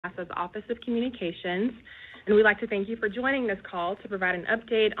NASA's Office of Communications, and we'd like to thank you for joining this call to provide an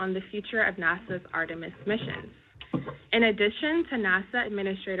update on the future of NASA's Artemis missions. In addition to NASA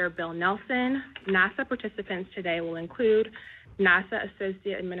Administrator Bill Nelson, NASA participants today will include NASA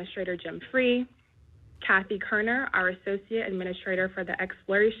Associate Administrator Jim Free, Kathy Kerner, our Associate Administrator for the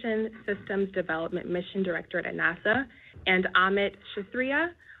Exploration Systems Development Mission Directorate at NASA, and Amit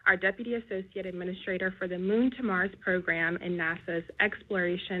Kshatriya, our Deputy Associate Administrator for the Moon to Mars program in NASA's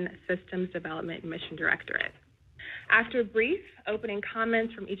Exploration Systems Development Mission Directorate. After brief opening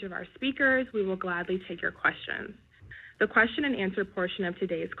comments from each of our speakers, we will gladly take your questions. The question and answer portion of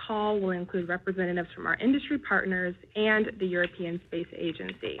today's call will include representatives from our industry partners and the European Space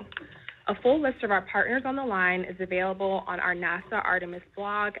Agency. A full list of our partners on the line is available on our NASA Artemis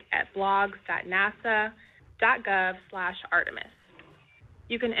blog at blogs.nasa.gov/Artemis.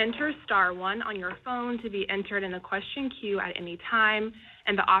 You can enter *1 on your phone to be entered in the question queue at any time,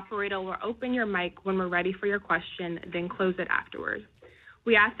 and the operator will open your mic when we're ready for your question, then close it afterwards.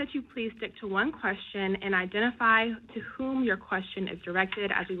 We ask that you please stick to one question and identify to whom your question is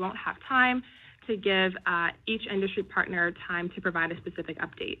directed, as we won't have time to give each industry partner time to provide a specific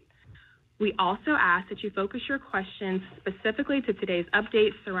update. We also ask that you focus your questions specifically to today's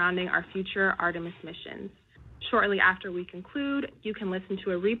updates surrounding our future Artemis missions. Shortly after we conclude, you can listen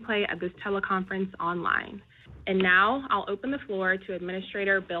to a replay of this teleconference online. And now I'll open the floor to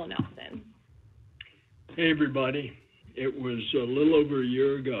Administrator Bill Nelson. Hey, everybody. It was a little over a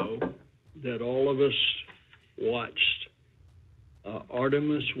year ago that all of us watched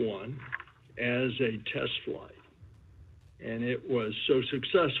Artemis 1 as a test flight. And it was so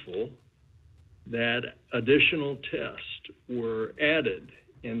successful that additional tests were added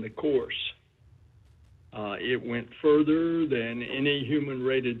in the course. It went further than any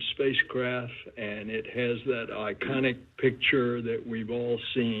human-rated spacecraft, and it has that iconic picture that we've all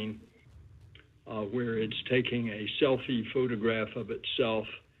seen where it's taking a selfie photograph of itself,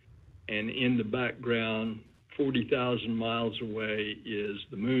 and in the background, 40,000 miles away, is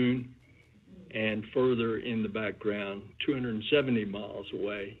the moon, and further in the background, 270 miles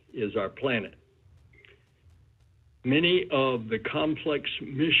away, is our planet. Many of the complex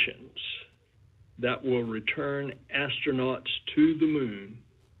missions that will return astronauts to the moon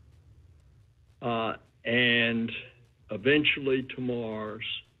and eventually to Mars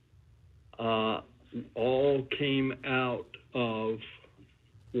all came out of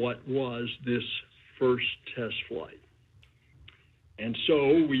what was this first test flight. And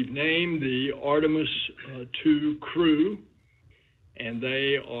so we've named the Artemis 2 crew, and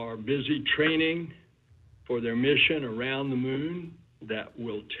they are busy training for their mission around the moon that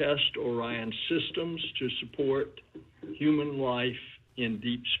will test Orion systems to support human life in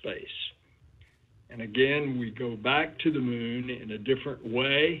deep space. And again, we go back to the moon in a different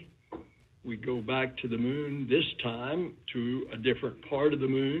way. We go back to the moon this time to a different part of the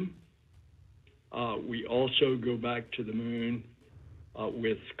moon. We also go back to the moon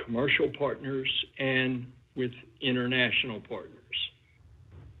with commercial partners and with international partners.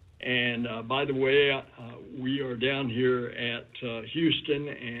 And by the way, we are down here at Houston,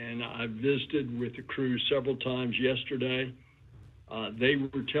 and I visited with the crew several times yesterday. They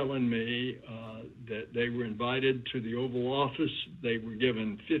were telling me that they were invited to the Oval Office. They were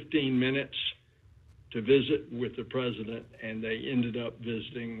given 15 minutes to visit with the president, and they ended up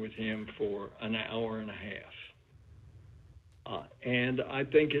visiting with him for an hour and a half. And I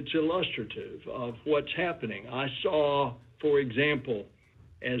think it's illustrative of what's happening. I saw, for example,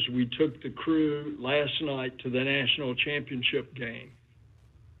 as we took the crew last night to the national championship game,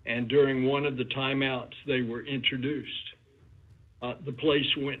 and during one of the timeouts they were introduced, the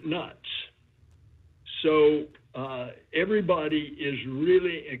place went nuts. So everybody is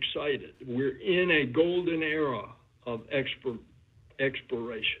really excited. We're in a golden era of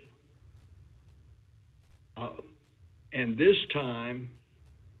exploration. And this time,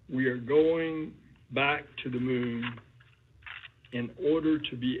 we are going back to the moon in order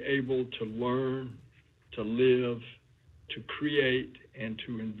to be able to learn, to live, to create, and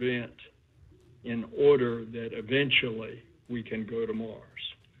to invent in order that eventually we can go to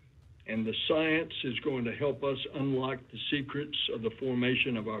Mars. And the science is going to help us unlock the secrets of the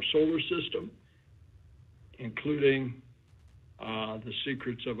formation of our solar system, including the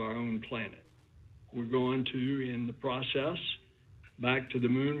secrets of our own planet. We're going to, in the process, back to the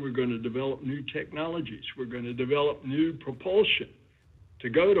moon, we're going to develop new technologies. We're going to develop new propulsion to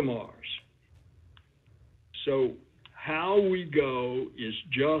go to Mars. So how we go is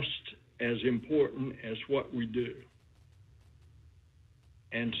just as important as what we do.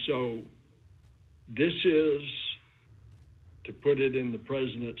 And so this is to put it in the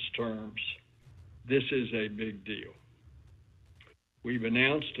President's terms, this is a big deal. We've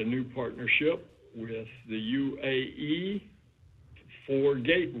announced a new partnership with the UAE for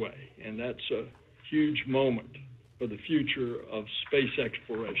Gateway, and that's a huge moment for the future of space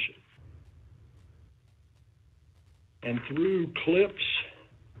exploration. And through CLIPS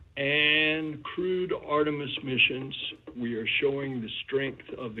and crewed Artemis missions, we are showing the strength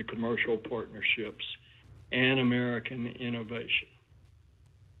of the commercial partnerships and American innovation.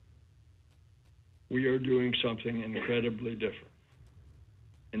 We are doing something incredibly different.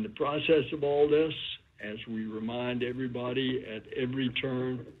 In the process of all this, as we remind everybody at every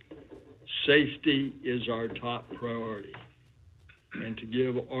turn, safety is our top priority. And to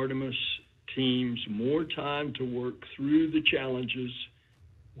give Artemis teams more time to work through the challenges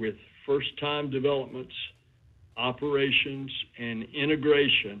with first-time developments, operations, and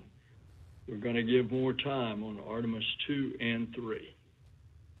integration, we're going to give more time on Artemis 2 and 3.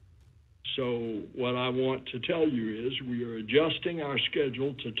 So what I want to tell you is we are adjusting our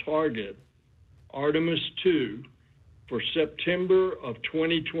schedule to target Artemis 2 for September of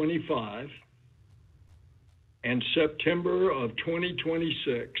 2025 and September of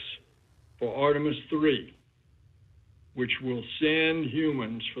 2026 for Artemis 3, which will send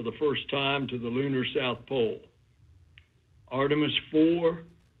humans for the first time to the lunar South Pole. Artemis 4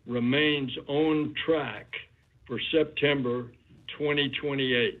 remains on track for September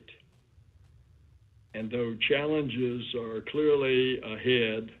 2028. And though challenges are clearly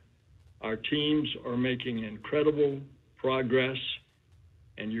ahead, our teams are making incredible progress,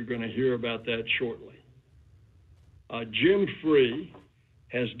 and you're going to hear about that shortly. Jim Free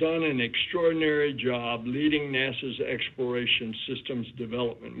has done an extraordinary job leading NASA's Exploration Systems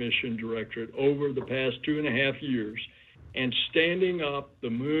Development Mission Directorate over the past 2.5 years and standing up the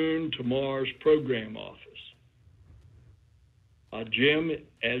Moon to Mars Program Office. Jim,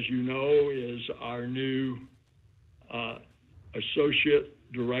 as you know, is our new Associate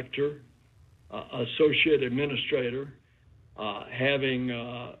Director, Associate Administrator, having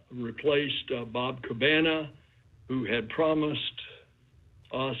replaced Bob Cabana, who had promised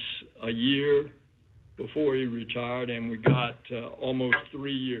us a year before he retired, and we got almost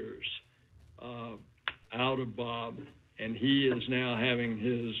 3 years out of Bob, and he is now having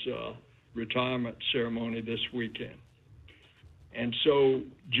his retirement ceremony this weekend. And so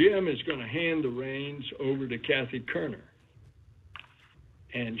Jim is going to hand the reins over to Kathy Kerner.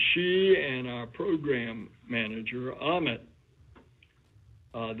 And she and our program manager, Amit,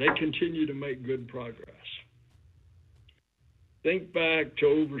 they continue to make good progress. Think back to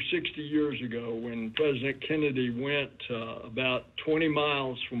over 60 years ago when President Kennedy went about 20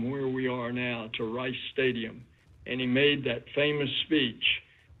 miles from where we are now to Rice Stadium, and he made that famous speech,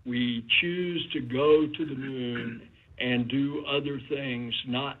 "We choose to go to the moon and do other things,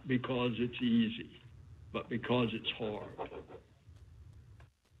 not because it's easy, but because it's hard."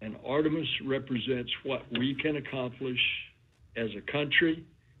 And Artemis represents what we can accomplish as a country,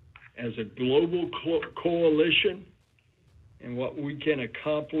 as a global coalition, and what we can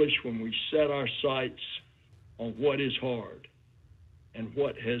accomplish when we set our sights on what is hard and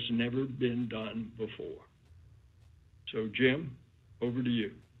what has never been done before. So, Jim, over to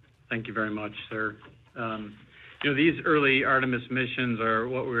you. Thank you very much, sir. These early Artemis missions are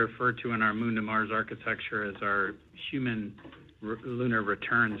what we refer to in our Moon to Mars architecture as our human lunar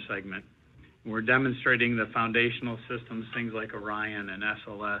return segment. We're demonstrating the foundational systems, things like Orion and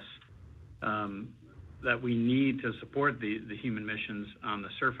SLS, that we need to support the human missions on the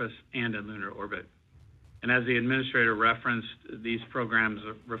surface and in lunar orbit. And as the administrator referenced, these programs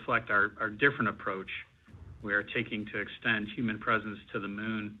reflect our different approach we are taking to extend human presence to the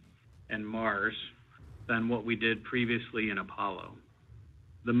moon and Mars than what we did previously in Apollo.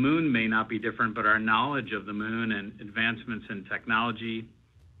 The moon may not be different, but our knowledge of the moon and advancements in technology,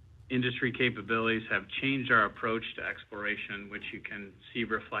 industry capabilities have changed our approach to exploration, which you can see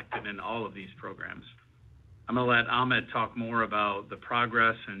reflected in all of these programs. I'm going to let Amit talk more about the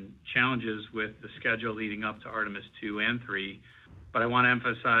progress and challenges with the schedule leading up to Artemis 2 and 3, but I want to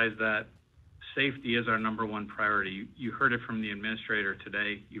emphasize that safety is our number one priority. You heard it from the administrator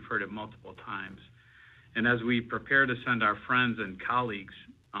today. You've heard it multiple times. And as we prepare to send our friends and colleagues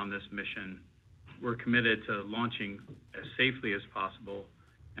on this mission, we're committed to launching as safely as possible,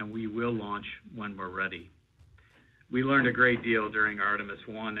 and we will launch when we're ready. We learned a great deal during Artemis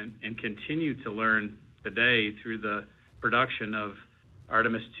 1 and continue to learn today through the production of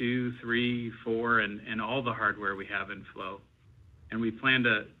Artemis 2, 3, 4, and all the hardware we have in flow. And we plan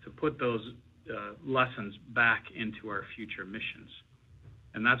to put those lessons back into our future missions.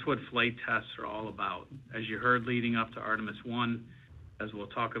 And that's what flight tests are all about. As you heard leading up to Artemis 1, as we'll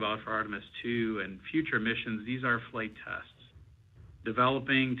talk about for Artemis 2 and future missions, these are flight tests.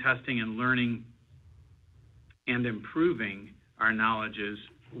 Developing, testing, and learning and improving our knowledge is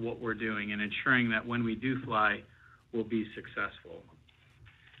what we're doing, and ensuring that when we do fly, we'll be successful.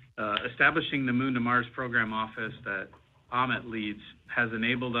 Establishing the Moon to Mars Program Office that Amit leads has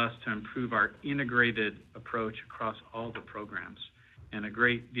enabled us to improve our integrated approach across all the programs, and a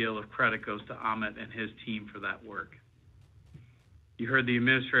great deal of credit goes to Amit and his team for that work. You heard the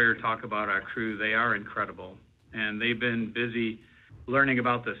administrator talk about our crew. They are incredible, and they've been busy learning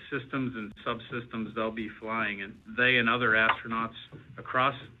about the systems and subsystems they'll be flying, and they and other astronauts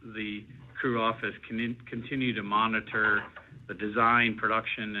across the crew office can continue to monitor the design,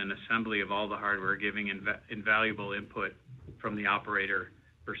 production, and assembly of all the hardware, giving invaluable input from the operator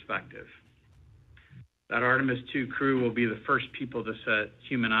perspective. That Artemis 2 crew will be the first people to set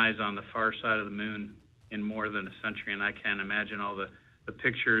human eyes on the far side of the moon in more than a century, and I can't imagine all the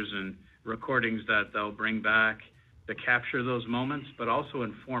pictures and recordings that they'll bring back to capture those moments, but also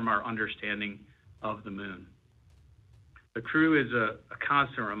inform our understanding of the moon. The crew is a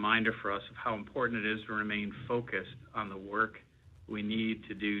constant reminder for us of how important it is to remain focused on the work we need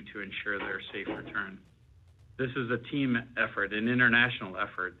to do to ensure their safe return. This is a team effort, an international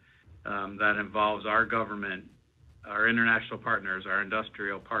effort that involves our government, our international partners, our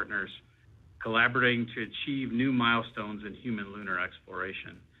industrial partners, collaborating to achieve new milestones in human lunar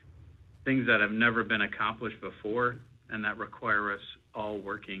exploration, things that have never been accomplished before and that require us all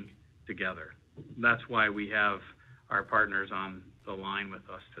working together. That's why we have our partners on the line with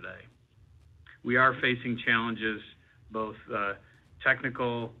us today. We are facing challenges, both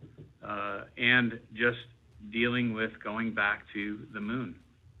technical and just dealing with going back to the moon.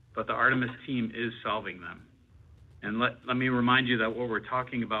 But the Artemis team is solving them. And let me remind you that what we're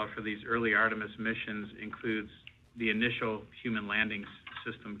talking about for these early Artemis missions includes the initial human landing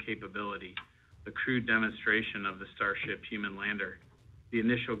system capability, the crude demonstration of the Starship human lander, the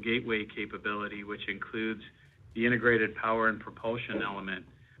initial gateway capability, which includes the integrated power and propulsion element,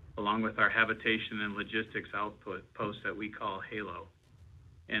 along with our habitation and logistics output post that we call HALO,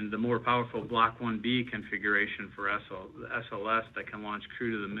 and the more powerful Block 1B configuration for the SLS that can launch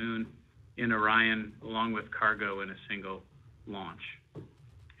crew to the moon in Orion, along with cargo in a single launch.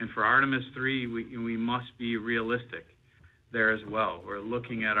 And for Artemis 3, we must be realistic there as well. We're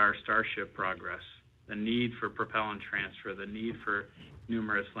looking at our Starship progress, the need for propellant transfer, the need for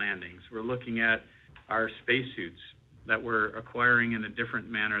numerous landings. We're looking at our spacesuits that we're acquiring in a different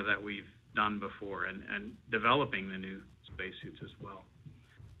manner that we've done before, and developing the new spacesuits as well.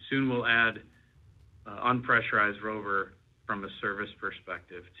 Soon we'll add unpressurized rover from a service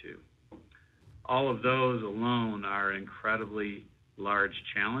perspective too. All of those alone are an incredibly large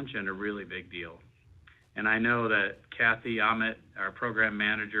challenge and a really big deal. And I know that Kathy, Amit, our program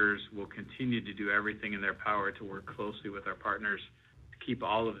managers, will continue to do everything in their power to work closely with our partners to keep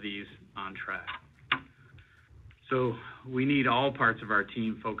all of these on track. So we need all parts of our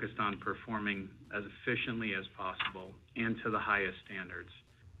team focused on performing as efficiently as possible and to the highest standards.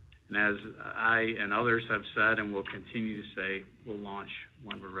 And as I and others have said and will continue to say, we'll launch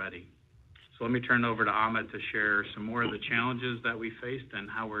when we're ready. So let me turn it over to Amit to share some more of the challenges that we faced and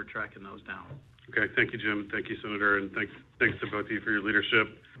how we're tracking those down. Okay, thank you, Jim. Thank you, Senator, and thanks to both of you for your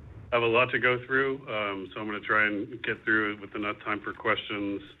leadership. I have a lot to go through, so I'm going to try and get through it with enough time for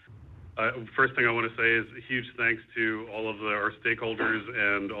questions. First thing I want to say is a huge thanks to all of our stakeholders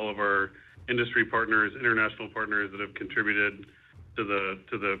and all of our industry partners, international partners that have contributed to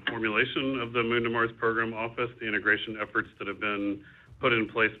the formulation of the Moon to Mars Program Office. The integration efforts that have been put in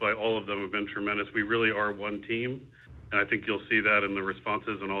place by all of them have been tremendous. We really are one team, and I think you'll see that in the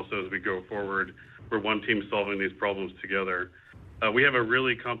responses, and also as we go forward, we're one team solving these problems together. We have a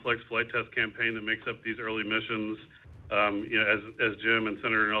really complex flight test campaign that makes up these early missions. As Jim and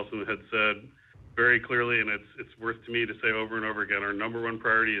Senator Nelson had said very clearly, and it's worth to me to say over and over again, our number one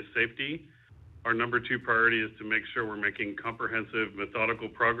priority is safety. Our number two priority is to make sure we're making comprehensive, methodical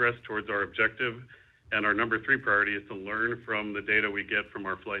progress towards our objective. And our number three priority is to learn from the data we get from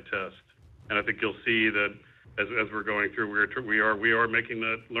our flight test. And I think you'll see that as we're going through, we are making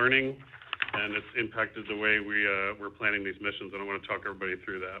that learning, and it's impacted the way we're planning these missions. And I want to talk everybody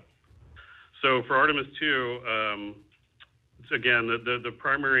through that. So for Artemis 2, again, the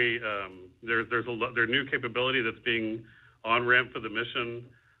primary there's new capability that's being on ramp for the mission.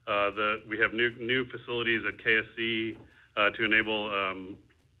 We have new facilities at KSC to enable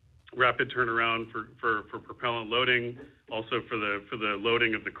rapid turnaround for propellant loading, also for the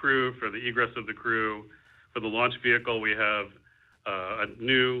loading of the crew, for the egress of the crew. For the launch vehicle, we have a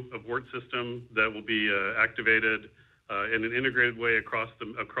new abort system that will be activated in an integrated way across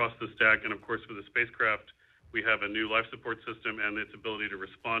the stack. And of course, for the spacecraft, we have a new life support system and its ability to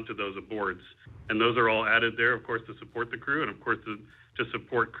respond to those aborts. And those are all added there, of course, to support the crew and of course to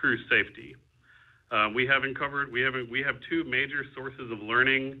support crew safety. We have two major sources of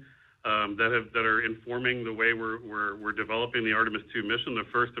learning that are informing the way we're developing the Artemis II mission. The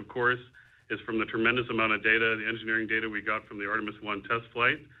first, of course, is from the tremendous amount of data, the engineering data we got from the Artemis I test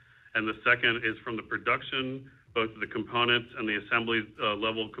flight. And the second is from the production, both the components and the assembly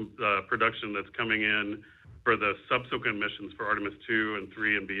level production that's coming in for the subsequent missions for Artemis II and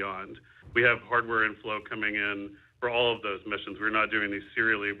III and beyond. We have hardware inflow coming in for all of those missions. We're not doing these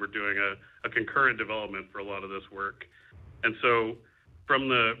serially. We're doing a concurrent development for a lot of this work. And so from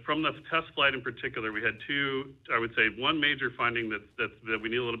the test flight in particular, we had one major finding that we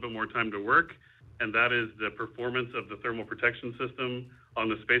need a little bit more time to work, and that is the performance of the thermal protection system on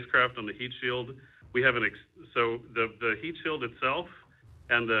the spacecraft, on the heat shield. We have the heat shield itself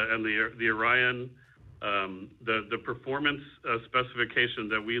and the Orion, the performance specification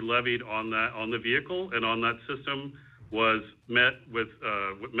that we levied on the vehicle and on that system was met with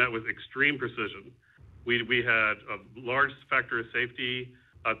extreme precision. We had a large factor of safety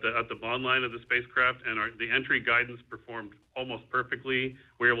at the bond line of the spacecraft, and the entry guidance performed almost perfectly.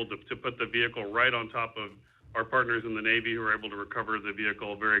 We were able to put the vehicle right on top of our partners in the Navy, who were able to recover the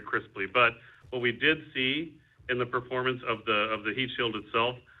vehicle very crisply. But what we did see in the performance of the heat shield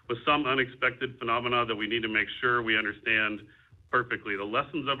itself was some unexpected phenomena that we need to make sure we understand perfectly. The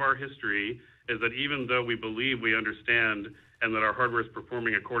lessons of our history is that even though we believe we understand and that our hardware is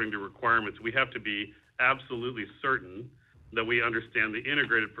performing according to requirements, we have to be absolutely certain that we understand the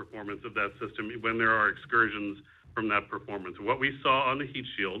integrated performance of that system when there are excursions from that performance. What we saw on the heat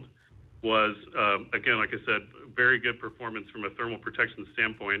shield was, again, like I said, very good performance from a thermal protection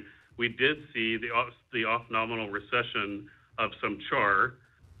standpoint. We did see the off-nominal recession of some char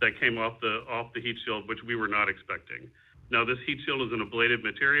that came off the heat shield, which we were not expecting. Now, this heat shield is an ablated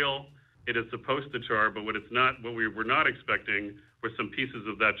material. It is supposed to char, but what we were not expecting were some pieces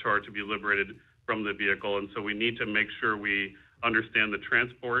of that char to be liberated from the vehicle. And so we need to make sure we understand the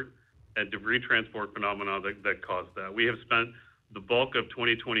transport and debris transport phenomena that caused that. We have spent the bulk of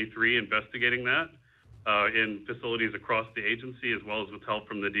 2023 investigating that in facilities across the agency, as well as with help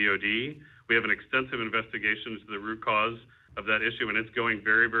from the DoD. We have an extensive investigation into the root cause of that issue, and it's going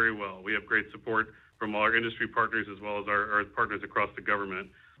very, very well. We have great support from all our industry partners as well as our partners across the government.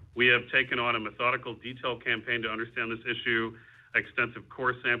 We have taken on a methodical, detailed campaign to understand this issue, extensive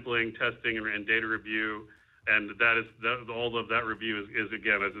core sampling, testing, and data review, and all of that review is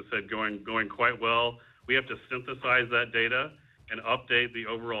again, as I said, going quite well. We have to synthesize that data and update the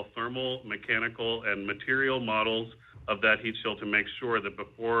overall thermal, mechanical, and material models of that heat shield to make sure that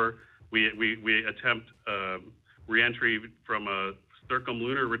before we attempt reentry from a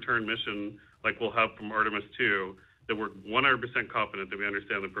circumlunar return mission like we'll have from Artemis II, that we're 100% confident that we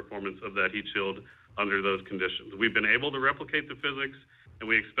understand the performance of that heat shield under those conditions. We've been able to replicate the physics, and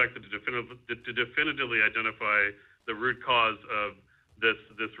we expect to definitively identify the root cause of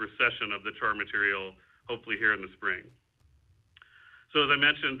this recession of the char material, hopefully here in the spring. So as I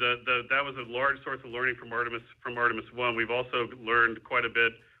mentioned, that was a large source of learning from Artemis I. We've also learned quite a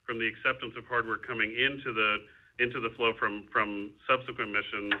bit from the acceptance of hardware coming into the flow from subsequent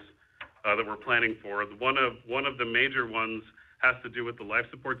missions that we're planning for. One of the major ones has to do with the life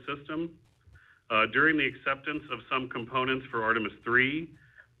support system. During the acceptance of some components for Artemis III,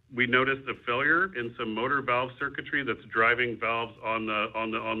 we noticed a failure in some motor valve circuitry that's driving valves on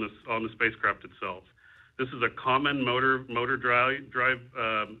the spacecraft itself. This is a common motor drive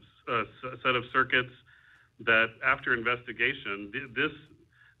set of circuits that, after investigation,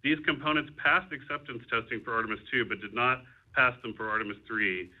 these components passed acceptance testing for Artemis II, but did not pass them for Artemis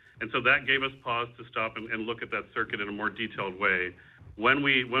III. And so that gave us pause to stop and look at that circuit in a more detailed way. When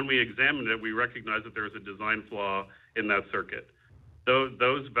we examined it, we recognized that there was a design flaw in that circuit.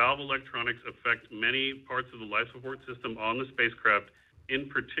 Those valve electronics affect many parts of the life support system on the spacecraft, in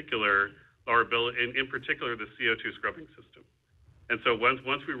particular the CO2 scrubbing system. And so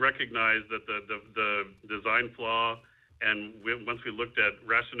once we recognized that the design flaw, and once we looked at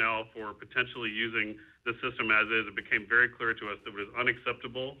rationale for potentially using the system as is, it became very clear to us that it was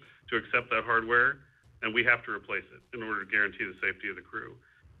unacceptable to accept that hardware, and we have to replace it in order to guarantee the safety of the crew.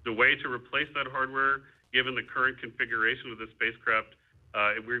 The way to replace that hardware, given the current configuration of the spacecraft,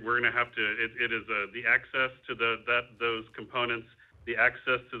 we're going to have to. It is the access to those components, the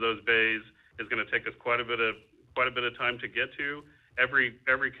access to those bays is going to take us quite a bit of time to get to. Every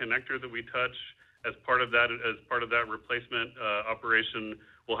connector that we touch, As part of that replacement operation,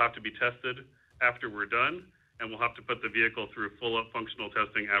 will have to be tested after we're done, and we'll have to put the vehicle through full-up functional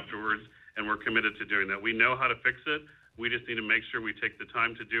testing afterwards, and we're committed to doing that. We know how to fix it. We just need to make sure we take the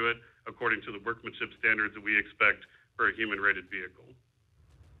time to do it according to the workmanship standards that we expect for a human-rated vehicle.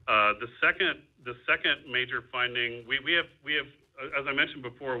 The second major finding, we have, as I mentioned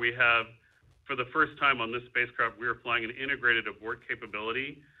before, we have, for the first time on this spacecraft, we are flying an integrated abort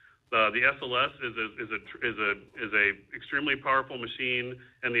capability. The SLS is a extremely powerful machine,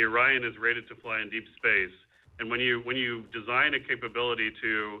 and the Orion is rated to fly in deep space. And when you design a capability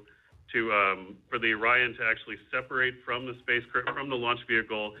for the Orion to actually separate from the spacecraft, from the launch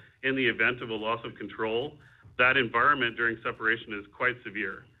vehicle in the event of a loss of control, that environment during separation is quite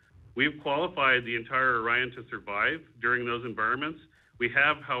severe. We've qualified the entire Orion to survive during those environments. We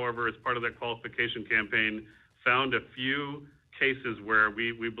have, however, as part of that qualification campaign, found a few cases where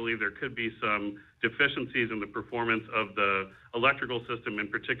we believe there could be some deficiencies in the performance of the electrical system, in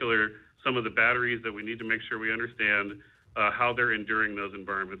particular some of the batteries that we need to make sure we understand how they're enduring those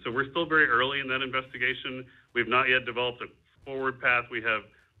environments. So we're still very early in that investigation. We've not yet developed a forward path. We have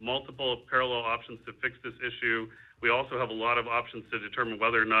multiple parallel options to fix this issue. We also have a lot of options to determine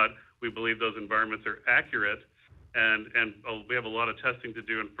whether or not we believe those environments are accurate, and we have a lot of testing to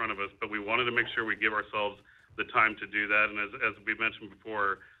do in front of us, but we wanted to make sure we give ourselves the time to do that. And as we mentioned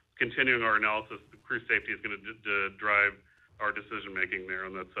before, continuing our analysis, the crew safety is going to drive our decision-making there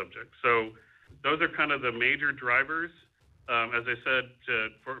on that subject. So those are kind of the major drivers. As I said,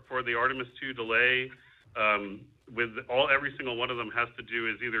 for the Artemis II delay, every single one of them has to do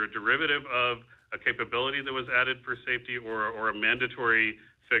is either a derivative of a capability that was added for safety or a mandatory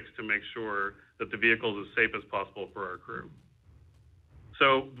fix to make sure that the vehicle is as safe as possible for our crew.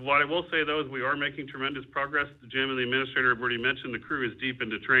 So what I will say, though, is we are making tremendous progress. Jim and the administrator have already mentioned the crew is deep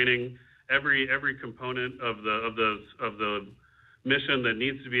into training. Every component of the mission that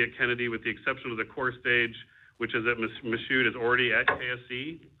needs to be at Kennedy, with the exception of the core stage, which is at Michoud, is already at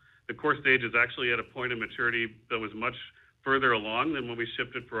KSC. The core stage is actually at a point of maturity that was much further along than when we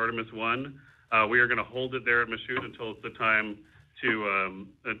shipped it for Artemis I. We are going to hold it there at Michoud until it's the time to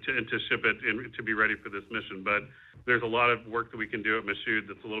ship it and to be ready for this mission. But there's a lot of work that we can do at Michoud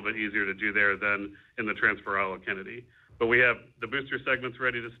that's a little bit easier to do there than in the transfer aisle at Kennedy. But we have the booster segments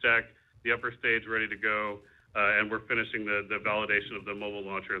ready to stack, the upper stage ready to go, and we're finishing the validation of the mobile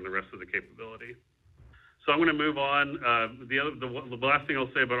launcher and the rest of the capability. So I'm going to move on. The last thing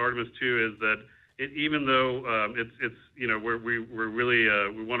I'll say about Artemis II is that even though we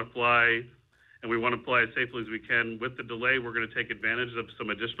want to fly, and we want to fly as safely as we can, with the delay, we're going to take advantage of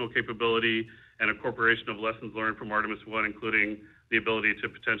some additional capability and incorporation of lessons learned from Artemis I, including the ability to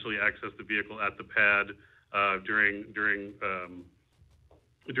potentially access the vehicle at the pad during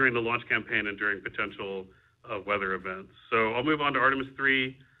the launch campaign and during potential weather events. So I'll move on to Artemis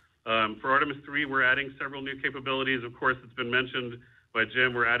III. For Artemis III, we're adding several new capabilities. Of course, it's been mentioned by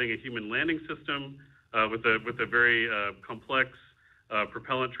Jim, we're adding a human landing system with a very complex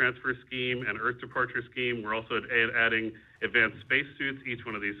propellant transfer scheme and Earth departure scheme. We're also adding advanced spacesuits. Each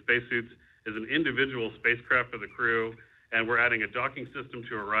one of these spacesuits is an individual spacecraft for the crew, and we're adding a docking system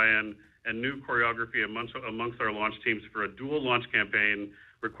to Orion and new choreography amongst our launch teams for a dual launch campaign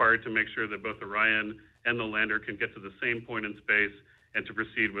required to make sure that both Orion and the lander can get to the same point in space and to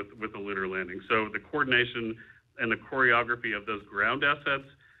proceed with the lunar landing. So the coordination and the choreography of those ground assets,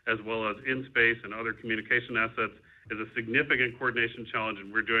 as well as in space and other communication assets, is a significant coordination challenge,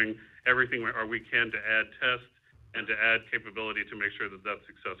 and we're doing everything we can to add tests and to add capability to make sure that that's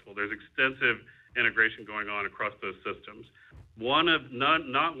successful. There's extensive integration going on across those systems.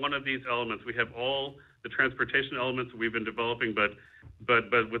 Not one of these elements. We have all the transportation elements that we've been developing, but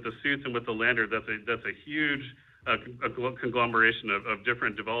with the suits and with the lander, that's a huge conglomeration of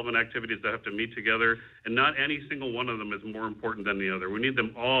different development activities that have to meet together, and not any single one of them is more important than the other. We need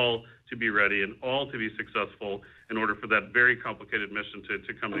them all to be ready and all to be successful in order for that very complicated mission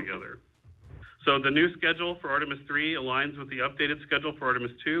to come together. So the new schedule for Artemis III aligns with the updated schedule for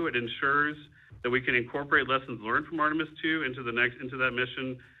Artemis II. It ensures that we can incorporate lessons learned from Artemis II into that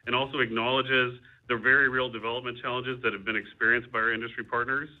mission, and also acknowledges the very real development challenges that have been experienced by our industry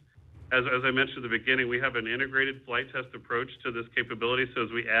partners. As I mentioned at the beginning, we have an integrated flight test approach to this capability. So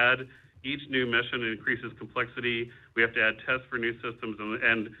as we add each new mission, it increases complexity. We have to add tests for new systems,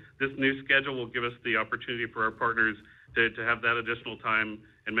 and this new schedule will give us the opportunity for our partners to have that additional time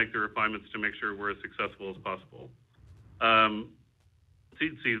and make the refinements to make sure we're as successful as possible.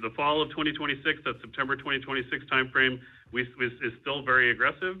 The fall of 2026, that September 2026 timeframe, is still very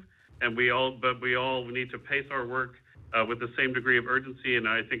aggressive, and we all need to pace our work with the same degree of urgency. And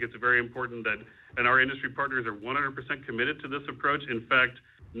I think it's very important that and our industry partners are 100% committed to this approach. In fact,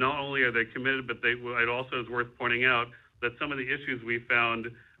 not only are they committed, but it also is worth pointing out that some of the issues we found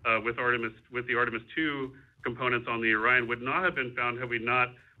with the Artemis 2 components on the Orion would not have been found had we not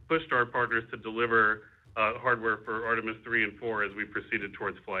pushed our partners to deliver hardware for Artemis 3 and 4 as we proceeded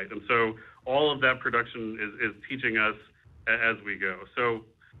towards flight. And so all of that production is teaching us as we go.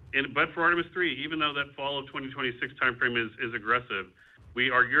 But for Artemis 3, even though that fall of 2026 timeframe is aggressive,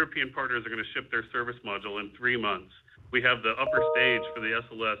 our European partners are going to ship their service module in 3 months. We have the upper stage for the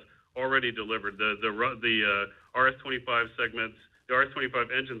SLS already delivered. The RS-25 segments, the RS-25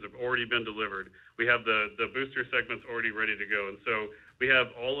 engines have already been delivered. We have the booster segments already ready to go. And so we have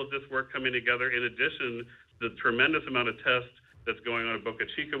all of this work coming together. In addition, the tremendous amount of tests that's going on at Boca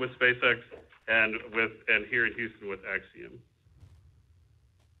Chica with SpaceX and here in Houston with Axiom.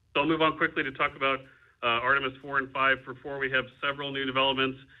 So I'll move on quickly to talk about Artemis 4 and 5. For 4, we have several new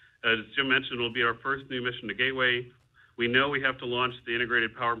developments. As Jim mentioned, it will be our first new mission to Gateway. We know we have to launch the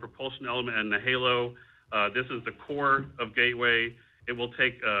integrated power and propulsion element and the halo. This is the core of Gateway. It will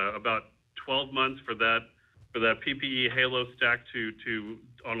take about 12 months for that PPE halo stack to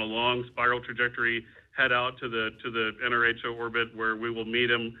on a long spiral trajectory head out to the NRHO orbit, where we will meet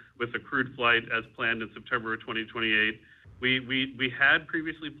them with a crewed flight as planned in September of 2028. We had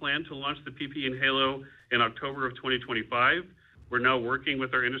previously planned to launch the PPE and halo in October of 2025. We're now working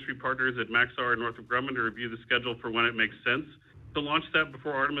with our industry partners at Maxar and Northrop Grumman to review the schedule for when it makes sense to launch that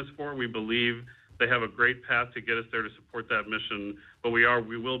before Artemis 4. We believe they have a great path to get us there to support that mission, but we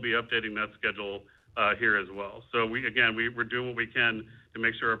will be updating that schedule here as well. So we're doing what we can to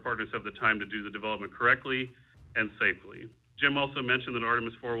make sure our partners have the time to do the development correctly and safely. Jim also mentioned that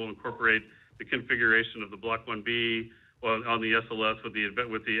Artemis 4 will incorporate the configuration of the Block 1B on the SLS with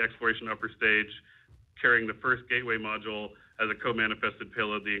the exploration upper stage, carrying the first Gateway module as a co-manifested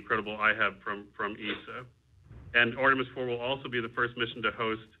payload, the incredible IHAB from ESA. And Artemis 4 will also be the first mission to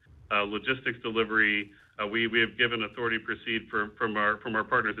host logistics delivery. We have given authority to proceed from our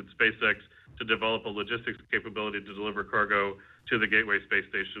partners at SpaceX to develop a logistics capability to deliver cargo to the Gateway space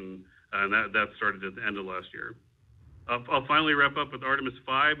station, and that started at the end of last year. I'll finally wrap up with Artemis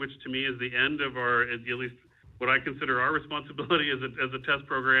 5, which to me is the end of at least what I consider our responsibility as a test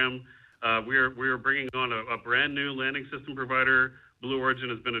program. We are bringing on a brand new landing system provider. Blue Origin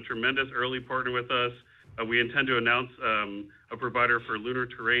has been a tremendous early partner with us. We intend to announce a provider for lunar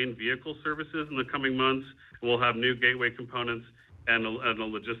terrain vehicle services in the coming months. We'll have new Gateway components and a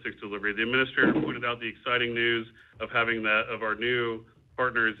logistics delivery. The administrator pointed out the exciting news of our new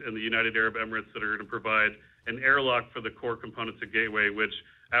partners in the United Arab Emirates that are going to provide an airlock for the core components of Gateway, which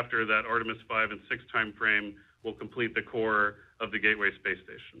after that Artemis 5 and 6 timeframe will complete the core of the Gateway space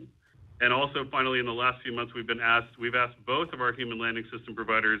station. And also, finally, in the last few months, we've asked both of our human landing system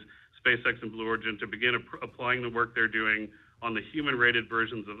providers, SpaceX and Blue Origin, to begin applying the work they're doing on the human-rated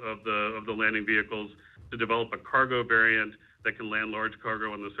versions of the landing vehicles to develop a cargo variant that can land large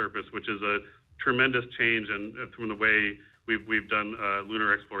cargo on the surface, which is a tremendous change from the way we've done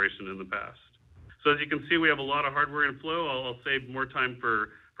lunar exploration in the past. So as you can see, we have a lot of hardware in flow. I'll save more time for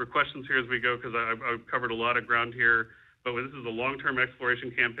questions here as we go, because I've covered a lot of ground here. But this is a long-term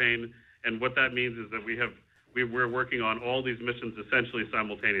exploration campaign, and what that means is that we're working on all these missions essentially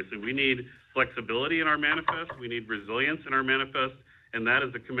simultaneously. We need flexibility in our manifest. We need resilience in our manifest, and that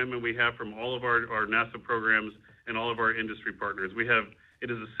is the commitment we have from all of our NASA programs and all of our industry partners. It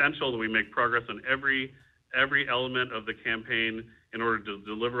is essential that we make progress on every element of the campaign in order to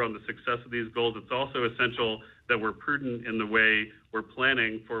deliver on the success of these goals. It's also essential that we're prudent in the way we're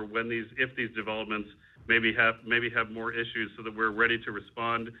planning for if these developments maybe have more issues, so that we're ready to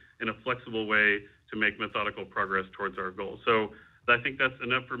respond in a flexible way to make methodical progress towards our goals. So I think that's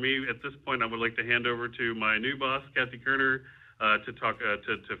enough for me. At this point, I would like to hand over to my new boss, Kathy Kerner, to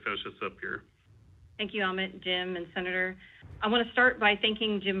finish us up here. Thank you, Amit, Jim, and Senator. I want to start by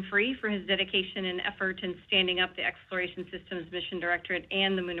thanking Jim Free for his dedication and effort in standing up the Exploration Systems Mission Directorate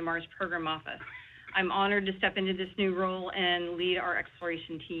and the Moon to Mars Program Office. I'm honored to step into this new role and lead our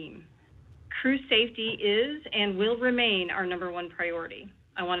exploration team. Crew safety is and will remain our #1 priority.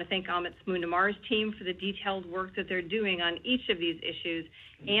 I want to thank Amit's Moon to Mars team for the detailed work that they're doing on each of these issues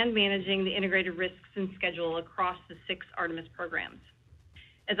and managing the integrated risks and schedule across the 6 Artemis programs.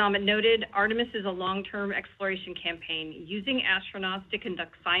 As Amit noted, Artemis is a long-term exploration campaign using astronauts to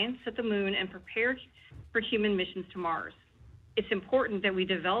conduct science at the moon and prepare for human missions to Mars. It's important that we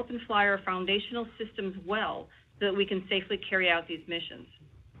develop and fly our foundational systems well so that we can safely carry out these missions.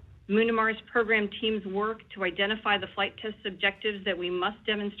 Moon to Mars program teams work to identify the flight test objectives that we must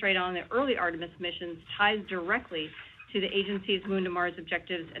demonstrate on the early Artemis missions ties directly to the agency's Moon to Mars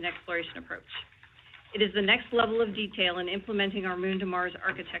objectives and exploration approach. It is the next level of detail in implementing our Moon to Mars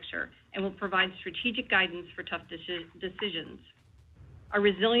architecture and will provide strategic guidance for tough decisions. Our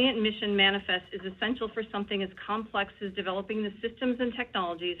resilient mission manifest is essential for something as complex as developing the systems and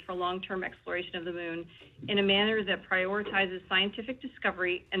technologies for long-term exploration of the Moon in a manner that prioritizes scientific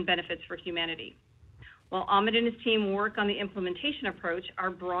discovery and benefits for humanity. While Amit and his team work on the implementation approach, our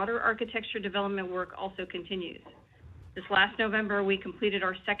broader architecture development work also continues. This last November, we completed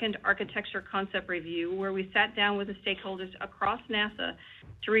our second architecture concept review, where we sat down with the stakeholders across NASA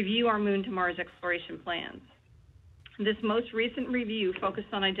to review our Moon to Mars exploration plans. This most recent review focused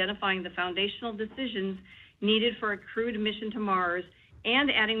on identifying the foundational decisions needed for a crewed mission to Mars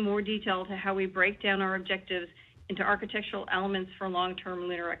and adding more detail to how we break down our objectives into architectural elements for long-term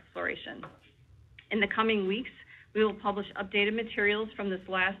lunar exploration. In the coming weeks, we will publish updated materials from this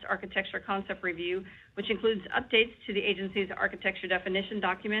last architecture concept review, which includes updates to the agency's architecture definition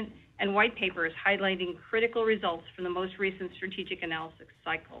document and white papers highlighting critical results from the most recent strategic analysis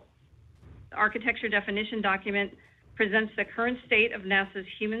cycle. The architecture definition document presents the current state of NASA's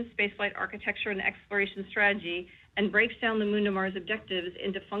human spaceflight architecture and exploration strategy and breaks down the Moon to Mars objectives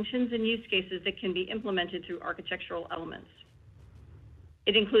into functions and use cases that can be implemented through architectural elements.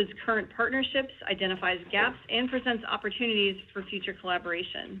 It includes current partnerships, identifies gaps, and presents opportunities for future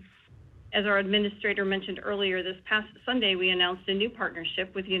collaboration. As our administrator mentioned earlier, this past Sunday, we announced a new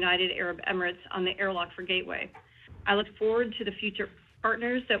partnership with United Arab Emirates on the airlock for Gateway. I look forward to the future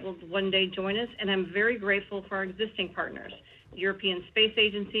partners that will one day join us, and I'm very grateful for our existing partners, the European Space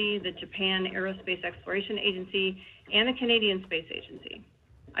Agency, the Japan Aerospace Exploration Agency, and the Canadian Space Agency.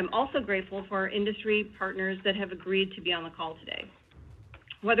 I'm also grateful for our industry partners that have agreed to be on the call today.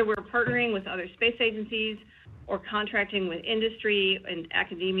 Whether we're partnering with other space agencies or contracting with industry and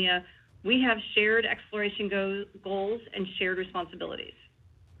academia, we have shared exploration goals and shared responsibilities.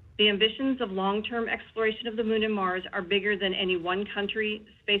 The ambitions of long-term exploration of the Moon and Mars are bigger than any one country,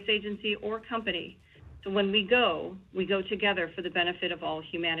 space agency, or company. So when we go together for the benefit of all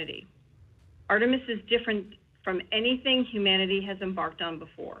humanity. Artemis is different from anything humanity has embarked on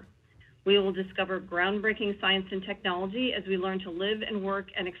before. We will discover groundbreaking science and technology as we learn to live and work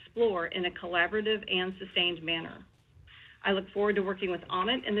and explore in a collaborative and sustained manner. I look forward to working with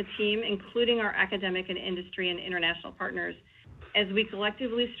Amit and the team, including our academic and industry and international partners, as we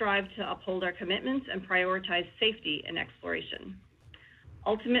collectively strive to uphold our commitments and prioritize safety and exploration.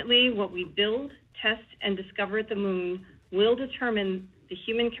 Ultimately, what we build, test, and discover at the Moon will determine the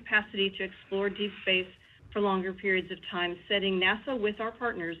human capacity to explore deep space for longer periods of time, setting NASA with our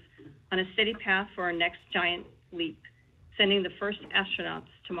partners on a steady path for our next giant leap, sending the first astronauts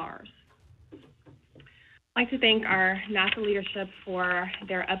to Mars. I'd like to thank our NASA leadership for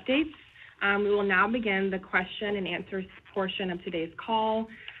their updates. We will now begin the question and answer portion of today's call.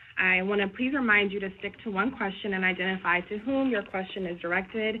 I want to please remind you to stick to one question and identify to whom your question is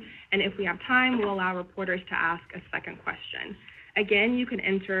directed, and if we have time, we'll allow reporters to ask a second question. Again, you can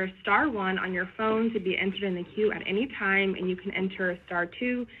enter *1 on your phone to be entered in the queue at any time, and you can enter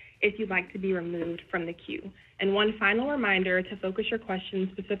 *2 if you'd like to be removed from the queue. And one final reminder to focus your questions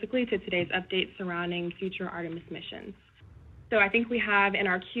specifically to today's updates surrounding future Artemis missions. So I think we have in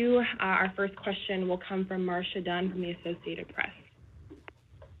our queue, our first question will come from Marcia Dunn from the Associated Press.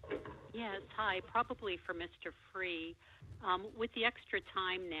 Yes, hi, probably for Mr. Free. With the extra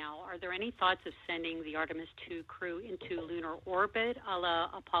time now, are there any thoughts of sending the Artemis 2 crew into lunar orbit a la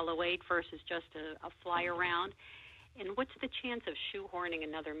Apollo 8 versus just a fly around? And what's the chance of shoehorning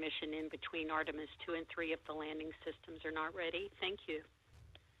another mission in between Artemis 2 and 3 if the landing systems are not ready? Thank you.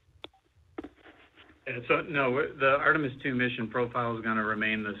 And so, no, the Artemis 2 mission profile is going to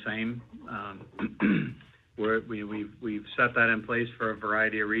remain the same. We've set that in place for a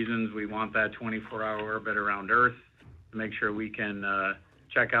variety of reasons. We want that 24-hour orbit around Earth to make sure we can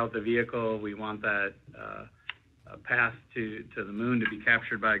check out the vehicle. We want that path to the Moon to be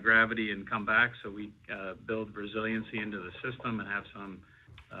captured by gravity and come back, so we build resiliency into the system and have some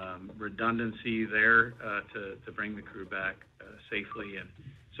redundancy there to bring the crew back safely. And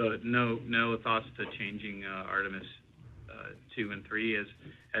so no thoughts to changing Artemis 2 and 3.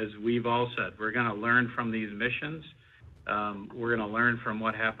 As we've all said, we're going to learn from these missions. We're going to learn from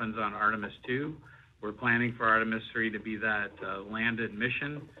what happens on Artemis 2. We're planning for Artemis 3 to be that landed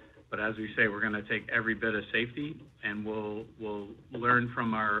mission. But as we say, we're going to take every bit of safety, and we'll learn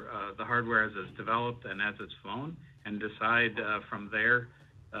from the hardware as it's developed and as it's flown, and decide from there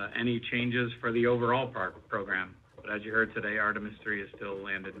any changes for the overall program. But as you heard today, Artemis 3 is still a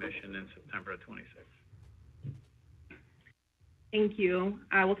landed mission in September of 26. Thank you.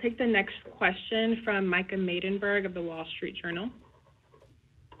 We'll take the next question from Micah Maidenberg of the Wall Street Journal.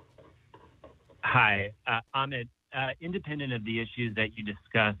 Hi, Amit. Independent of the issues that you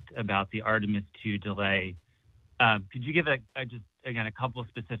discussed about the Artemis 2 delay, could you give a couple of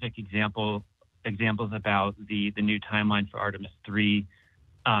specific examples about the new timeline for Artemis 3?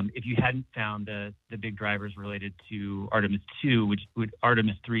 If you hadn't found the big drivers related to Artemis 2, would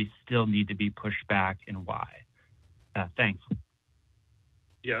Artemis 3 still need to be pushed back, and why? Thanks.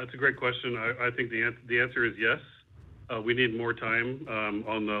 Yeah, it's a great question. I think the answer is yes. We need more time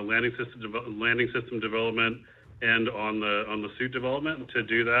on the landing system development and on the suit development to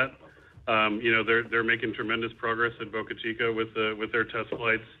do that. They're making tremendous progress at Boca Chica with their test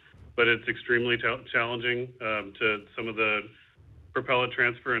flights, but it's extremely challenging to some of the propellant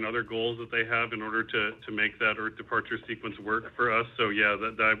transfer and other goals that they have in order to make that Earth departure sequence work for us. So yeah,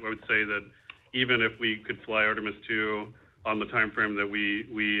 that I would say that even if we could fly Artemis 2 on the time frame that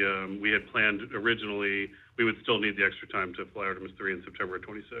we had planned originally, we would still need the extra time to fly Artemis 3 in September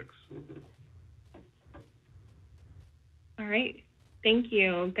 26. All right. Thank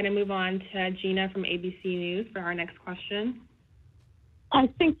you. I'm going to move on to Gina from ABC News for our next question. I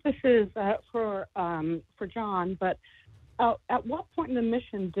think this is for John, but at what point in the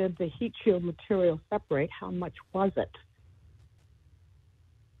mission did the heat shield material separate? How much was it?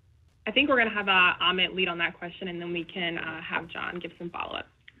 I think we're going to have Amit lead on that question, and then we can have John give some follow-up.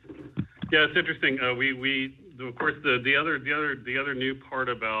 Yeah, it's interesting. We of course the other new part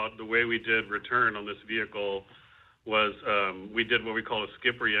about the way we did return on this vehicle was we did what we call a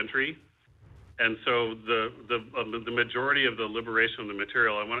skip reentry, and so the majority of the liberation of the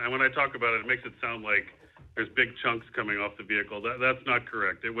material. And when I talk about it, it makes it sound like there's big chunks coming off the vehicle. That's not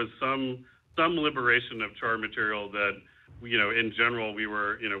correct. It was some liberation of char material that, in general, we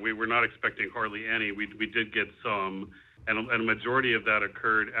were not expecting hardly any. We did get some, and a majority of that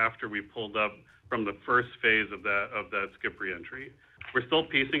occurred after we pulled up from the first phase of that skip reentry. We're still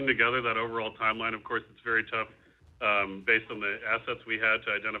piecing together that overall timeline. Of course, it's very tough based on the assets we had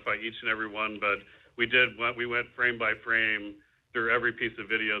to identify each and every one, but we went frame by frame through every piece of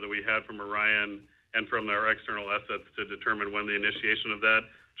video that we had from Orion and from our external assets to determine when the initiation of that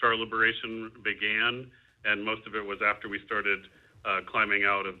char liberation began, and most of it was after we started climbing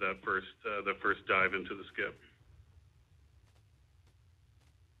out of the first dive into the skip.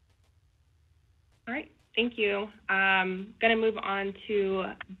 All right, thank you. Going to move on to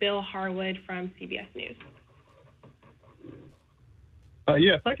Bill Harwood from CBS News.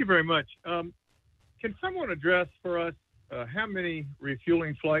 Yeah, thank you very much. Can someone address for us how many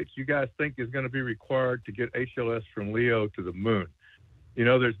refueling flights you guys think is going to be required to get HLS from LEO to the moon?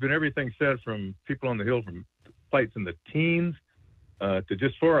 There's been everything said from people on the Hill, from flights in the teens to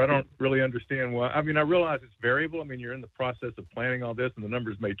just 4. I don't really understand why. I realize it's variable. You're in the process of planning all this, and the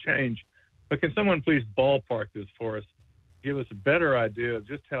numbers may change. But can someone please ballpark this for us, give us a better idea of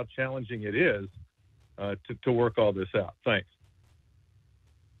just how challenging it is to work all this out? Thanks.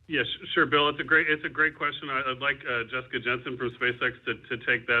 Yes, sure, Bill. It's a great question. I'd like Jessica Jensen from SpaceX to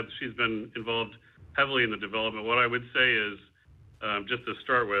take that. She's been involved heavily in the development. What I would say is, just to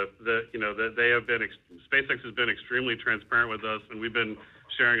start with, that SpaceX has been extremely transparent with us, and we've been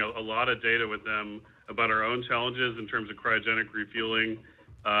sharing a lot of data with them about our own challenges in terms of cryogenic refueling.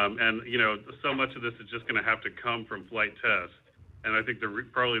 And so much of this is just going to have to come from flight tests. And I think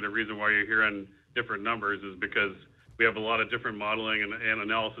probably the reason why you're hearing different numbers is because we have a lot of different modeling and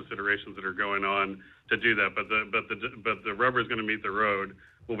analysis iterations that are going on to do that. But the rubber is going to meet the road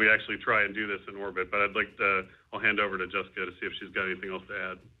when we actually try and do this in orbit. But I'll hand over to Jessica to see if she's got anything else to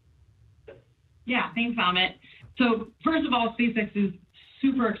add. Yeah, thanks, Amit. So first of all, SpaceX is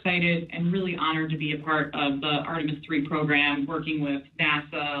super excited and really honored to be a part of the Artemis 3 program, working with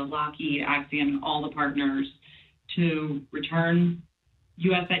NASA, Lockheed, Axiom, and all the partners to return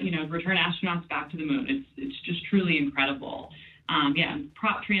return astronauts back to the moon. It's just truly incredible.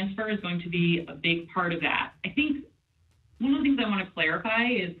 Prop transfer is going to be a big part of that. I think one of the things I want to clarify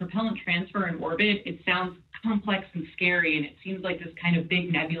is propellant transfer in orbit. It sounds complex and scary, and it seems like this kind of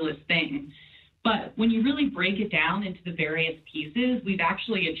big nebulous thing. But when you really break it down into the various pieces, we've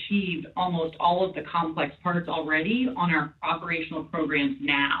actually achieved almost all of the complex parts already on our operational programs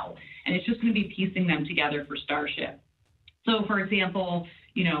now. And it's just going to be piecing them together for Starship. So, for example,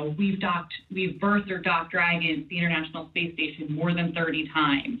 we've berthed or docked Dragon, the International Space Station, more than 30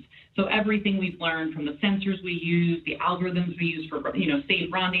 times. So everything we've learned from the sensors we use, the algorithms we use for, safe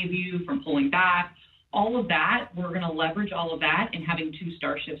rendezvous, from pulling back, all of that, we're going to leverage all of that in having 2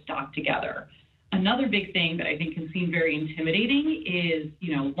 Starships docked together. Another big thing that I think can seem very intimidating is,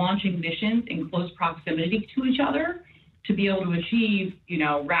 launching missions in close proximity to each other to be able to achieve,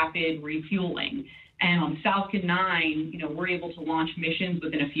 rapid refueling. And on Falcon 9, we're able to launch missions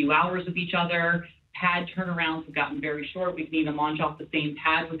within a few hours of each other. Pad turnarounds have gotten very short. We can even launch off the same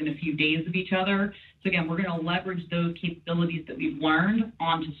pad within a few days of each other. So again, we're going to leverage those capabilities that we've learned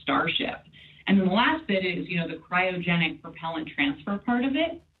onto Starship. And then the last bit is, the cryogenic propellant transfer part of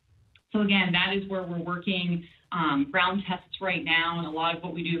it. So again, that is where we're working ground tests right now, and a lot of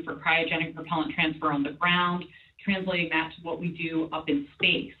what we do for cryogenic propellant transfer on the ground, translating that to what we do up in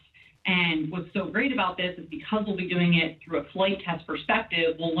space. And what's so great about this is because we'll be doing it through a flight test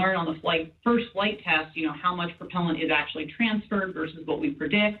perspective, we'll learn on the first flight test, how much propellant is actually transferred versus what we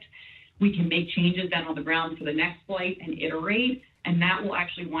predict. We can make changes then on the ground for the next flight and iterate, and that will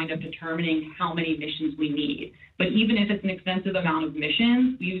actually wind up determining how many missions we need. But even if it's an extensive amount of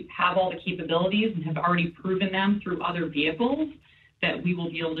missions, we have all the capabilities and have already proven them through other vehicles that we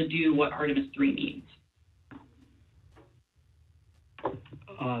will be able to do what Artemis 3 needs.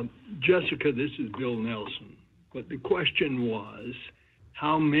 Jessica, this is Bill Nelson. But the question was,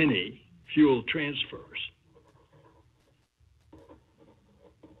 how many fuel transfers?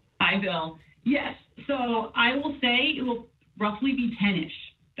 Hi, Bill. Yes. So I will say it will roughly be 10-ish.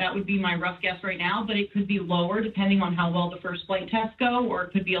 That would be my rough guess right now, but it could be lower depending on how well the first flight tests go, or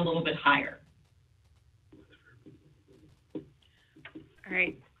it could be a little bit higher. All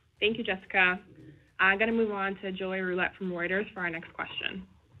right. Thank you, Jessica. I'm going to move on to Joey Roulette from Reuters for our next question.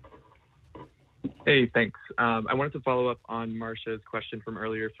 Hey, thanks. I wanted to follow up on Marcia's question from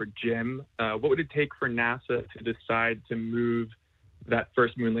earlier for Jim. What would it take for NASA to decide to move that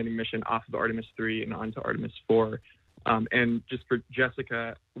first moon landing mission off of Artemis 3 and onto Artemis 4? And just for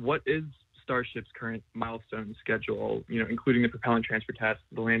Jessica, what is Starship's current milestone schedule, including the propellant transfer test,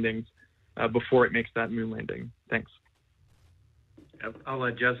 the landings, before it makes that moon landing? Thanks. I'll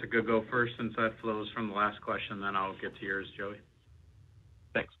let Jessica go first since that flows from the last question, then I'll get to yours, Joey.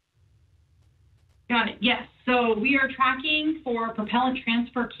 Thanks. Got it. Yes. So we are tracking for propellant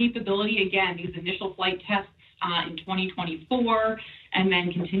transfer capability, again, these initial flight tests in 2024, and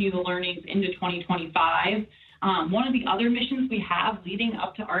then continue the learnings into 2025. One of the other missions we have leading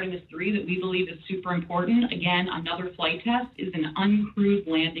up to Artemis 3 that we believe is super important, again, another flight test, is an uncrewed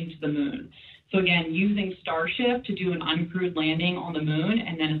landing to the moon. So again, using Starship to do an uncrewed landing on the moon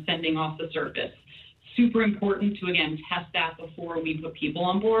and then ascending off the surface. Super important to, again, test that before we put people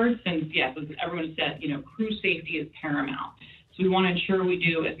on board, since, yes, as everyone said, crew safety is paramount. So we want to ensure we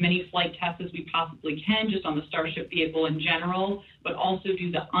do as many flight tests as we possibly can just on the Starship vehicle in general, but also do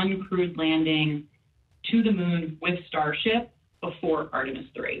the uncrewed landing to the moon with Starship before Artemis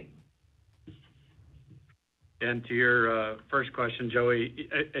 3. And to your first question, Joey,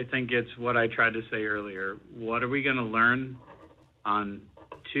 I think it's what I tried to say earlier. What are we going to learn on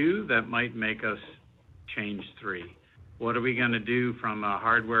 2 that might make us change 3? What are we going to do from a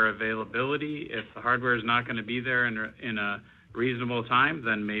hardware availability? If the hardware is not going to be there in a reasonable time,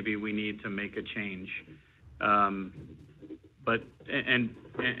 then maybe we need to make a change. But then,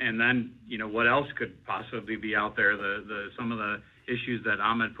 what else could possibly be out there? Some of the issues that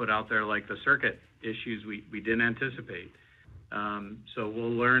Ahmed put out there, like the circuit issues, we didn't anticipate. So we'll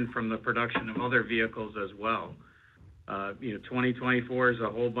learn from the production of other vehicles as well. 2024 is a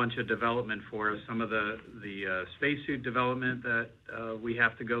whole bunch of development for us. Some of the spacesuit development that we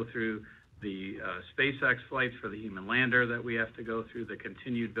have to go through, the SpaceX flights for the human lander that we have to go through, the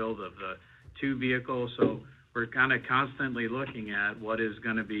continued build of the 2 vehicles. So we're kind of constantly looking at what is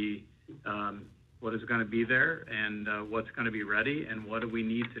going to be there and what's going to be ready, and what do we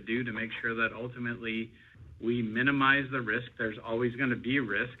need to do to make sure that ultimately we minimize the risk. There's always going to be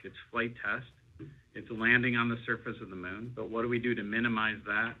risk. It's flight test. It's landing on the surface of the moon. But what do we do to minimize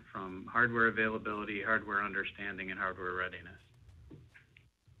that from hardware availability, hardware understanding, and hardware readiness?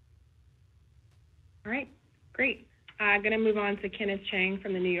 All right, great. I'm going to move on to Kenneth Chang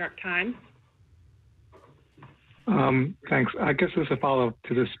from the New York Times. Thanks. I guess as a follow-up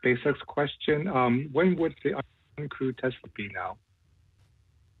to the SpaceX question, when would the uncrewed test be now?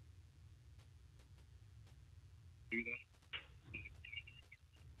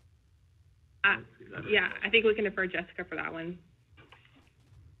 Yeah, I think we can defer Jessica for that one.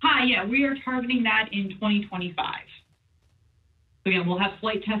 Hi, yeah, we are targeting that in 2025. So again, we'll have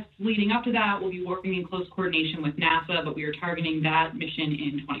flight tests leading up to that. We'll be working in close coordination with NASA, but we are targeting that mission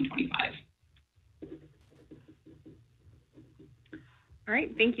in 2025. All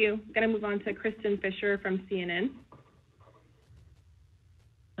right, thank you. I'm going to move on to Kristen Fisher from CNN.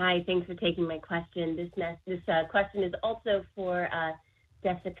 Hi, thanks for taking my question. This question is also for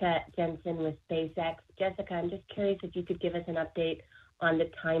Jessica Jensen with SpaceX. Jessica, I'm just curious if you could give us an update on the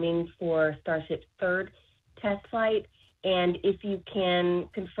timing for Starship's third test flight and if you can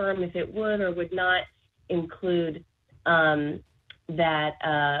confirm if it would or would not include that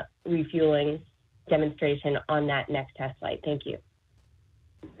refueling demonstration on that next test flight. Thank you.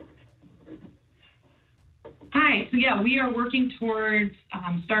 Hi. So yeah, we are working towards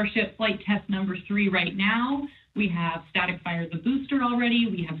Starship flight test number 3 right now. We have static fired the booster already.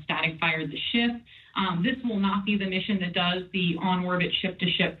 We have static fired the ship. This will not be the mission that does the on-orbit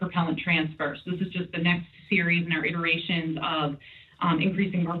ship-to-ship propellant transfer. So this is just the next series in our iterations of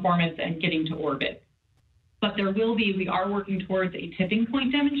increasing performance and getting to orbit. But we are working towards a tipping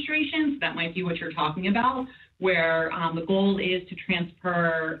point demonstration. So that might be what you're talking about, where the goal is to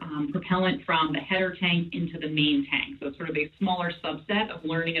transfer propellant from the header tank into the main tank. So it's sort of a smaller subset of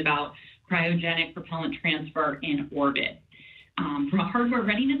learning about cryogenic propellant transfer in orbit. From a hardware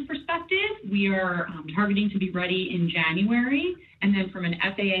readiness perspective, we are targeting to be ready in January. And then from an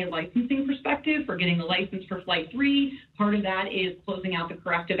FAA licensing perspective, for getting the license for Flight 3, part of that is closing out the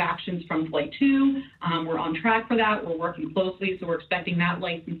corrective actions from Flight 2. We're on track for that. We're working closely, so we're expecting that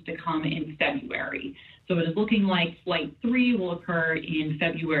license to come in February. So it is looking like Flight 3 will occur in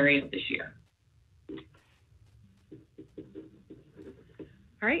February of this year.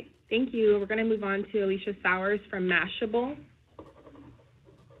 All right, thank you. We're going to move on to Alicia Sowers from Mashable.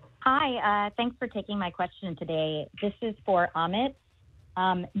 Hi, thanks for taking my question today. This is for Amit.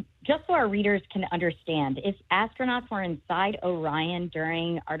 Just so our readers can understand, if astronauts were inside Orion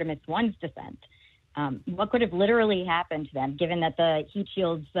during Artemis 1's descent, what could have literally happened to them, given that the heat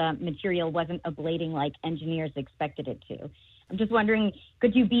shield's material wasn't ablating like engineers expected it to? I'm just wondering,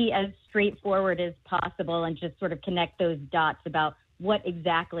 could you be as straightforward as possible and just sort of connect those dots about what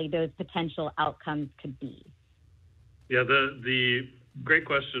exactly those potential outcomes could be? Yeah, the great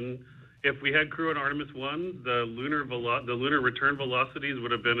question. If we had crew on Artemis 1, the lunar return velocities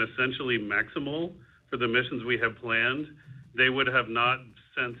would have been essentially maximal for the missions we have planned. They would have not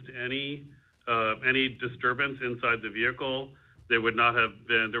sensed any disturbance inside the vehicle. There would not have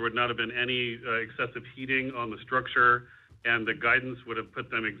been any excessive heating on the structure, and the guidance would have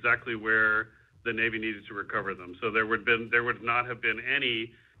put them exactly where the Navy needed to recover them. So there would not have been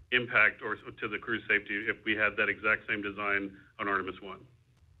any impact or to the crew safety if we had that exact same design on Artemis 1. All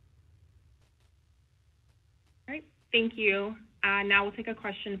right, thank you. Now we'll take a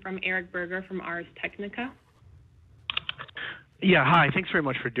question from Eric Berger from Ars Technica. Yeah, hi. Thanks very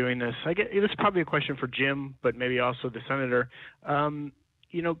much for doing this. This is probably a question for Jim, but maybe also the Senator. Can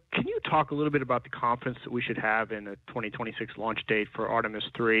you talk a little bit about the confidence that we should have in a 2026 launch date for Artemis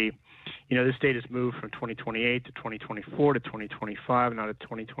 3? This date has moved from 2028 to 2024 to 2025, now to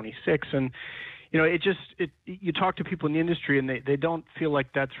 2026. And, you talk to people in the industry and they don't feel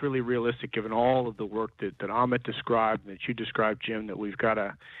like that's really realistic given all of the work that Amit described and that you described, Jim, that we've got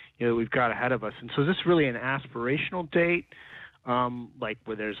ahead of us. And so is this really an aspirational date?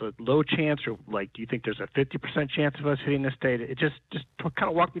 Where there's a low chance, or do you think there's a 50% chance of us hitting this date? It just kind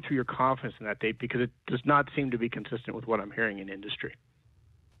of walk me through your confidence in that date, because it does not seem to be consistent with what I'm hearing in industry.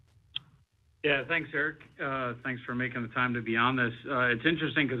 Yeah, thanks, Eric. Thanks for making the time to be on this. It's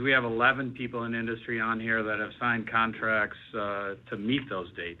interesting because we have 11 people in industry on here that have signed contracts to meet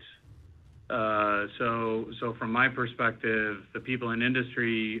those dates. So from my perspective, the people in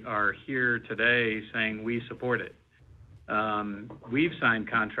industry are here today saying we support it. We've signed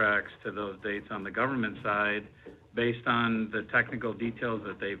contracts to those dates on the government side based on the technical details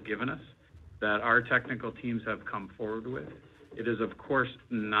that they've given us, that our technical teams have come forward with. It is, of course,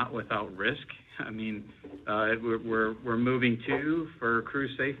 not without risk. I mean, we're moving for crew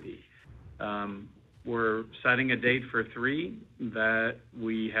safety. We're setting a date for 3 that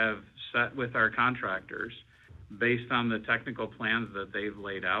we have set with our contractors based on the technical plans that they've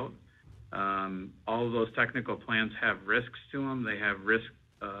laid out. All of those technical plans have risks to them. They have risk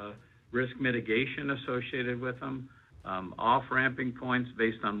mitigation associated with them, off-ramping points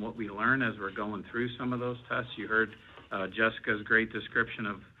based on what we learn as we're going through some of those tests. You heard Jessica's great description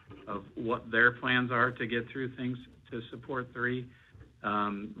of what their plans are to get through things to support 3.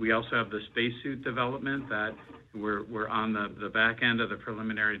 We also have the spacesuit development that we're on the back end of the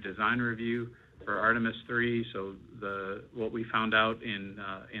preliminary design review for Artemis 3. So what we found out in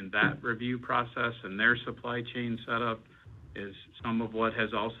that review process and their supply chain setup is some of what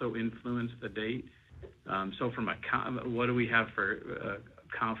has also influenced the date. So from what do we have for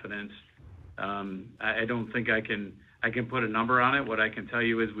confidence? I don't think I can put a number on it. What I can tell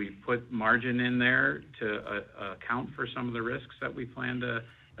you is we put margin in there to account for some of the risks that we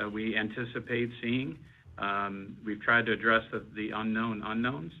anticipate seeing. We've tried to address the unknown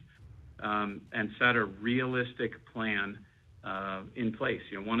unknowns and set a realistic plan in place.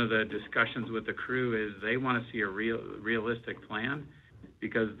 One of the discussions with the crew is they want to see a realistic plan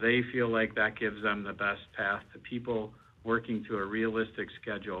because they feel like that gives them the best path to people working to a realistic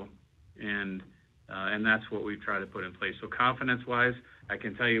schedule, and that's what we've tried to put in place. So confidence-wise, I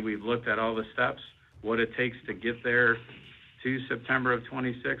can tell you we've looked at all the steps, what it takes to get there to September of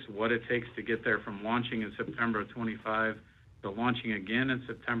 26, what it takes to get there from launching in September of 25 to launching again in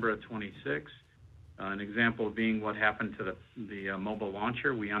September of 26. An example being what happened to the mobile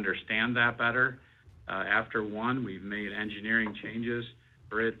launcher. We understand that better. After one, we've made engineering changes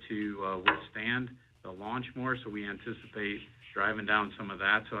for it to withstand the launch more, so we anticipate driving down some of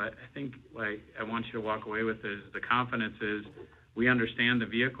that. So I think I want you to walk away with is the confidence is we understand the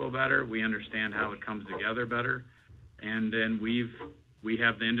vehicle better, we understand how it comes together better, and then we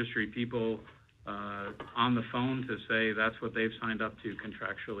have the industry people on the phone to say that's what they've signed up to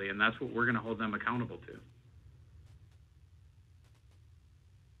contractually, and that's what we're going to hold them accountable to.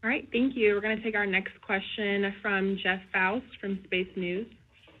 All right, thank you. We're going to take our next question from Jeff Faust from Space News.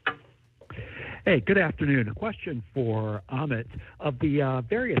 Hey, good afternoon. A question for Amit. Of the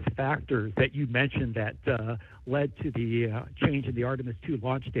various factors that you mentioned that led to the change in the Artemis 2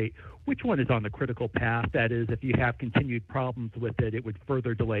 launch date, which one is on the critical path? That is, if you have continued problems with it, it would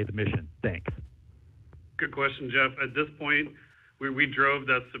further delay the mission. Thanks. Good question, Jeff. At this point, we drove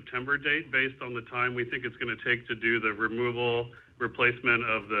that September date based on the time we think it's going to take to do the replacement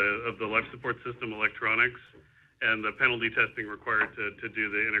of the life support system electronics and the penalty testing required to do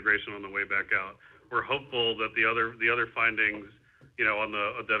the integration on the way back out. We're hopeful that the other findings,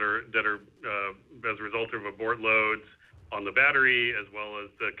 that are as a result of abort loads on the battery, as well as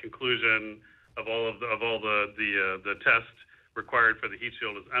the conclusion of all the tests required for the heat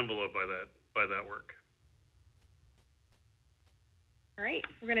shield, is enveloped by that work. All right,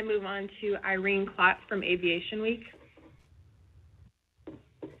 we're going to move on to Irene Klotz from Aviation Week.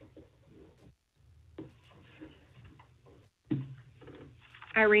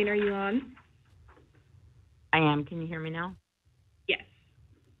 Irene, are you on? I am. Can you hear me now? Yes.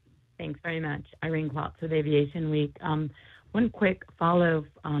 Thanks very much. Irene Klotz with Aviation Week. One quick follow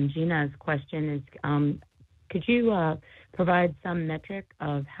on Gina's question is, could you provide some metric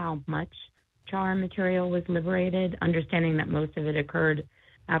of how much char material was liberated, understanding that most of it occurred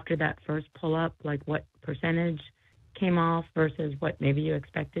after that first pull-up, like what percentage came off versus what maybe you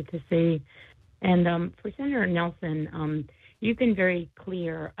expected to see? And for Senator Nelson, you've been very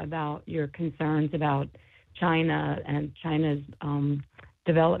clear about your concerns about China and China's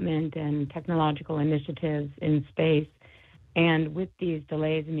development and technological initiatives in space. And with these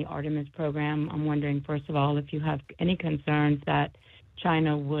delays in the Artemis program, I'm wondering, first of all, if you have any concerns that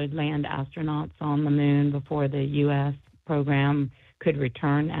China would land astronauts on the moon before the U.S. program could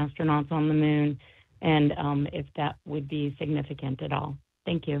return astronauts on the moon, and if that would be significant at all.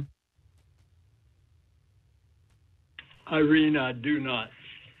 Thank you. Irene, I do not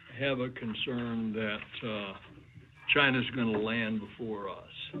have a concern that China's going to land before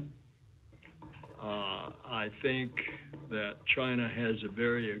us. I think that China has a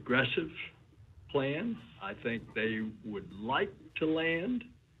very aggressive plan. I think they would like to land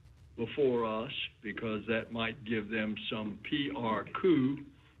before us because that might give them some PR coup,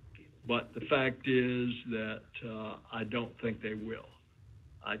 but the fact is that I don't think they will.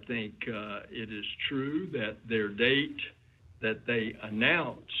 I think it is true that their date that they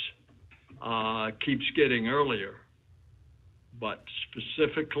announce keeps getting earlier, but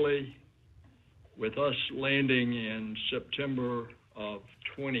specifically with us landing in September of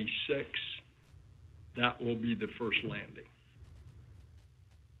 26, that will be the first landing.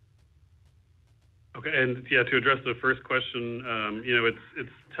 Okay, and yeah, to address the first question, it's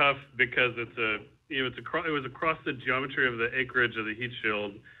tough because it was across the geometry of the acreage of the heat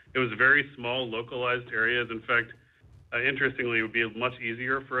shield. It was very small, localized areas. In fact, interestingly, it would be much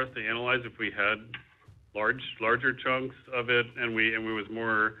easier for us to analyze if we had larger chunks of it and we was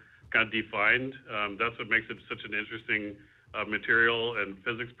more kind of defined. That's what makes it such an interesting material and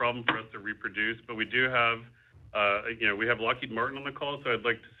physics problem for us to reproduce. But we do have, we have Lockheed Martin on the call, so I'd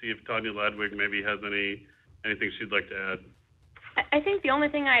like to see if Tanya Ladwig maybe has anything she'd like to add. I think the only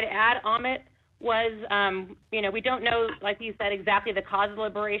thing I'd add, Amit, was, we don't know, like you said, exactly the cause of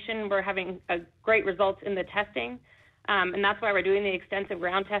liberation. We're having great results in the testing, and that's why we're doing the extensive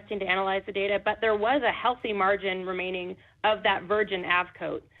ground testing to analyze the data. But there was a healthy margin remaining of that virgin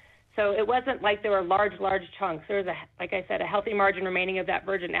avcoat. So it wasn't like there were large chunks. There was, like I said, a healthy margin remaining of that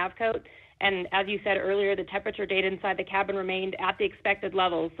virgin avcoat. And as you said earlier, the temperature data inside the cabin remained at the expected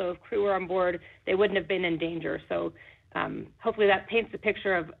levels. So if crew were on board, they wouldn't have been in danger. So hopefully that paints the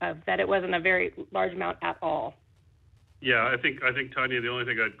picture of that it wasn't a very large amount at all. Yeah, I think Tanya, the only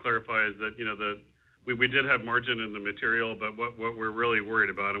thing I'd clarify is that we did have margin in the material, but what we're really worried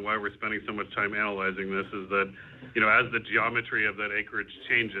about and why we're spending so much time analyzing this is that as the geometry of that acreage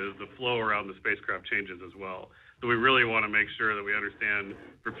changes, the flow around the spacecraft changes as well. So we really want to make sure that we understand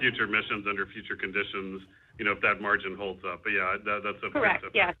for future missions under future conditions, if that margin holds up. But yeah, that's a correct.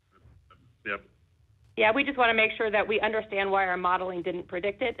 Yes. Yep. Yeah, we just want to make sure that we understand why our modeling didn't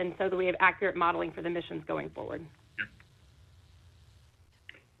predict it, and so that we have accurate modeling for the missions going forward.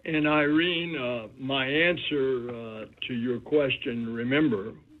 And Irene, my answer to your question,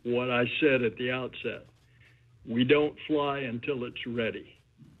 remember what I said at the outset. We don't fly until it's ready.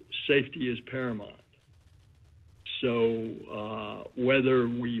 Safety is paramount. So whether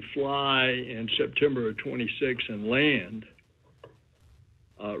we fly in September of 26 and land,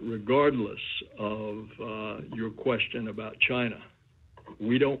 regardless of your question about China,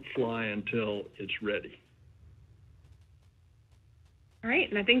 we don't fly until it's ready. All right,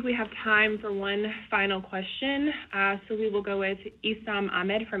 and I think we have time for one final question. So we will go with Isam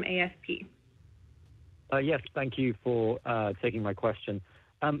Ahmed from AFP. Yes, thank you for taking my question.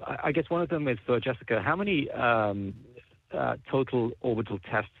 I guess one of them is for Jessica. How many total orbital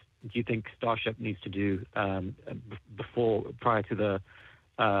tests do you think Starship needs to do prior to the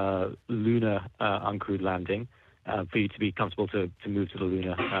lunar uncrewed landing for you to be comfortable to move to the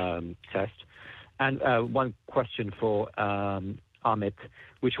lunar test? And one question for Amit,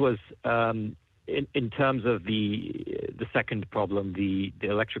 which was in terms of the second problem, the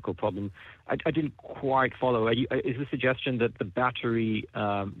electrical problem. I didn't quite follow. Is the suggestion that the battery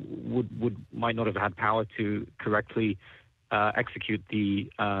might not have had power to correctly execute the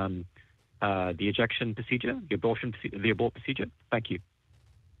ejection procedure, the abort procedure? Thank you.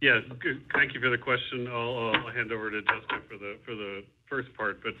 Yeah, good. Thank you for the question. I'll hand over to Jessica for the first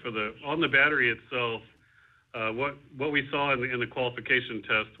part, but on the battery itself. What we saw in the qualification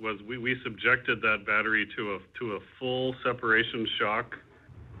test was we subjected that battery to a full separation shock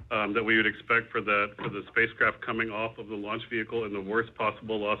that we would expect for the spacecraft coming off of the launch vehicle in the worst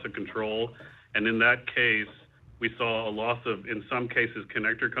possible loss of control. And in that case, we saw a loss of, in some cases,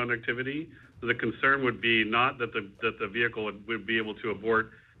 connector conductivity. So the concern would be not that the vehicle would be able to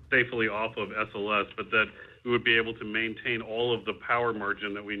abort safely off of SLS, but that we would be able to maintain all of the power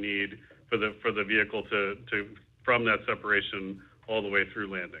margin that we need for the vehicle to from that separation all the way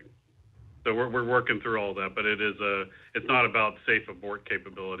through landing. So we're working through all that, but it's not about safe abort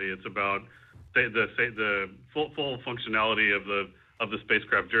capability. It's about the full functionality of the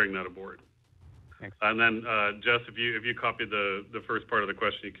spacecraft during that abort. Thanks. And then Jess, if you copied the first part of the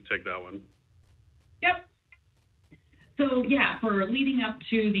question, you can take that one. Yep. So yeah, for leading up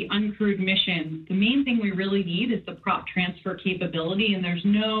to the uncrewed mission, the main thing we really need is the prop transfer capability, and there's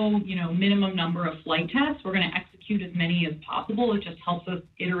no, minimum number of flight tests. We're going to execute as many as possible. It just helps us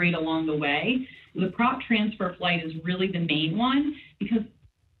iterate along the way. The prop transfer flight is really the main one, because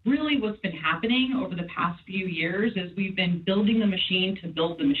really what's been happening over the past few years is we've been building the machine to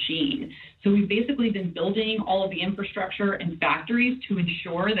build the machine. So we've basically been building all of the infrastructure and factories to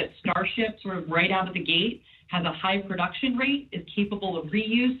ensure that Starship, sort of right out of the gate, has a high production rate, is capable of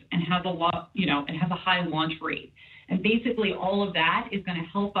reuse, and has a high launch rate. And basically all of that is going to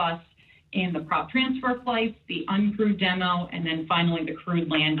help us in the prop transfer flights, the uncrewed demo, and then finally the crewed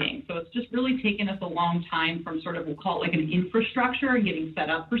landing. So it's just really taken us a long time from sort of, we'll call it like an infrastructure and getting set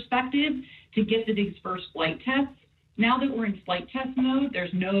up perspective to get to these first flight tests. Now that we're in flight test mode,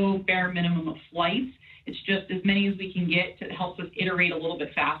 there's no bare minimum of flights. It's just as many as we can get to help us iterate a little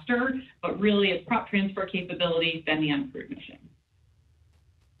bit faster, but really it's prop transfer capability, then the uncrewed mission.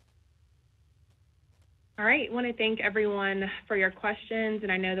 All right, I want to thank everyone for your questions,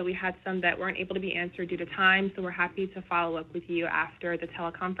 and I know that we had some that weren't able to be answered due to time, so we're happy to follow up with you after the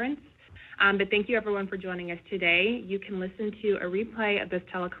teleconference. But thank you everyone for joining us today. You can listen to a replay of this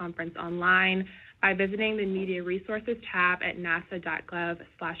teleconference online by visiting the Media Resources tab at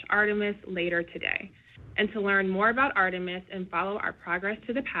nasa.gov/Artemis later today. And to learn more about Artemis and follow our progress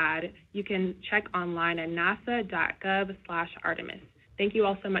to the pad, you can check online at nasa.gov/Artemis. Thank you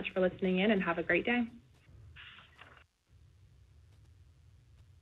all so much for listening in, and have a great day.